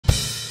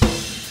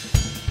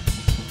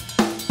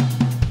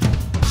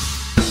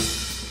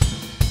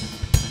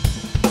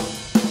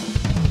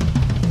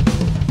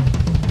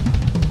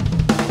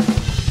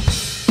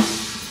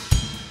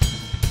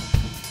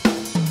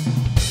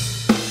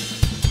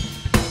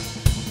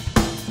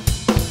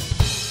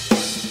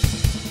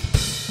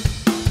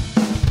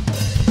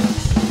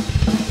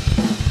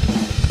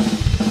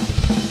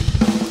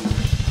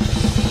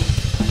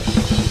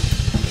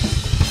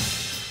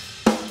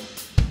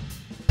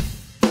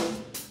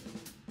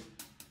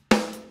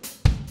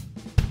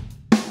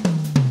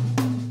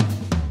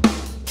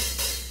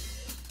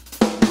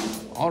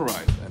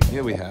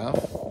here we have...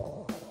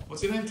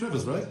 What's your name?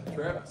 Travis, right?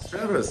 Travis.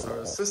 Travis, our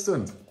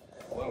assistant.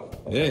 Hello.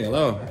 Yeah,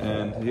 hello.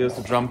 And here's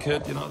the drum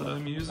kit, you know, that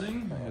I'm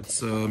using.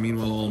 It's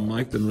meanwhile all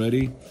mic'd and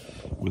ready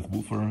with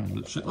woofer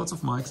and shitloads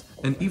of mics.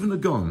 And even a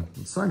gong.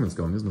 It's Simon's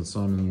gong, isn't it?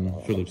 Simon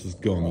Phillips'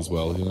 gong as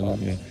well, you know?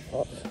 Yeah,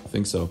 I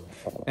think so.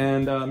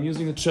 And I'm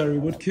using a cherry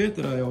wood kit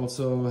that I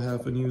also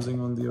have been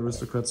using on the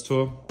Aristocrats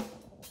tour.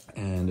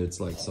 And it's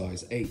like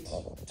size 8,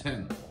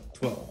 10,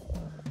 12,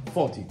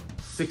 14,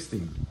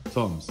 16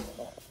 toms.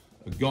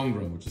 A gong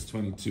drum, which is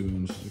 22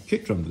 inch, a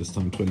kick drum this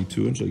time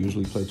 22 inch. I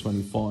usually play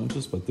 24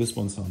 inches, but this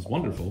one sounds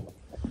wonderful.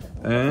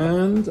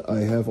 And I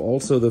have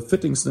also the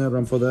fitting snare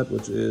drum for that,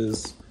 which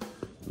is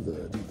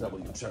the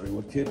DW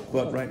Cherrywood kit.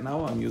 But right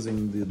now I'm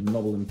using the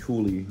Noble and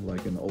Cooley,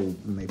 like an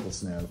old maple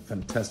snare.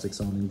 Fantastic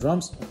sounding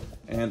drums.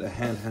 And a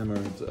hand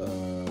hammered,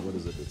 what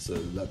is it? It's a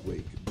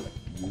Ludwig Black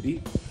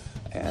Beauty.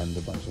 And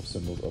a bunch of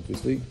cymbals,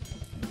 obviously.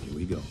 And here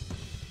we go.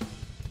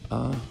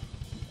 More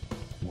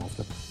of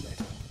that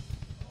later.